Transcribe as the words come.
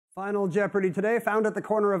Final Jeopardy today, found at the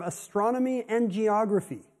corner of Astronomy and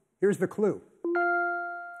Geography. Here's the clue.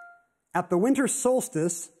 At the winter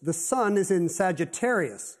solstice, the sun is in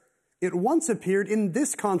Sagittarius. It once appeared in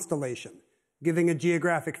this constellation, giving a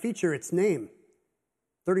geographic feature its name.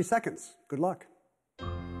 30 seconds. Good luck.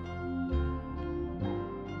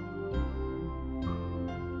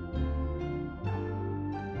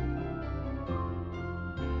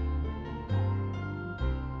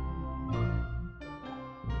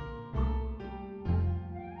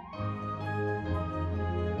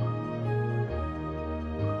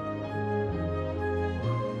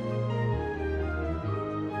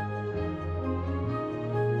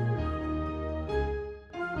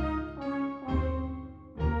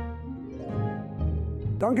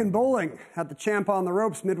 Duncan Bowling had the champ on the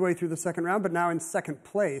ropes midway through the second round, but now in second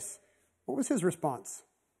place. What was his response?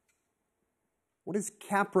 What is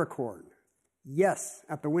Capricorn? Yes,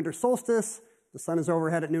 at the winter solstice, the sun is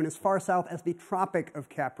overhead at noon as far south as the Tropic of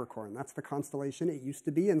Capricorn. That's the constellation it used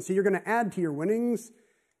to be. And so you're going to add to your winnings.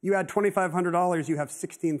 You add $2,500, you have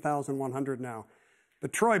 $16,100 now.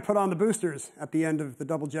 But Troy put on the boosters at the end of the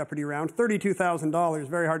Double Jeopardy round. $32,000,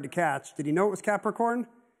 very hard to catch. Did he know it was Capricorn?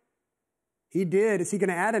 He did. Is he going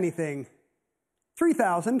to add anything?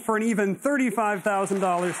 $3,000 for an even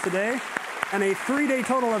 $35,000 today, and a three-day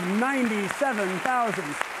total of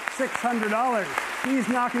 $97,600. He's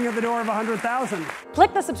knocking at the door of $100,000.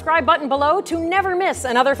 Click the subscribe button below to never miss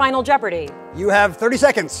another Final Jeopardy. You have 30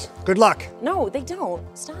 seconds. Good luck. No, they don't.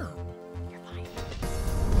 Stop.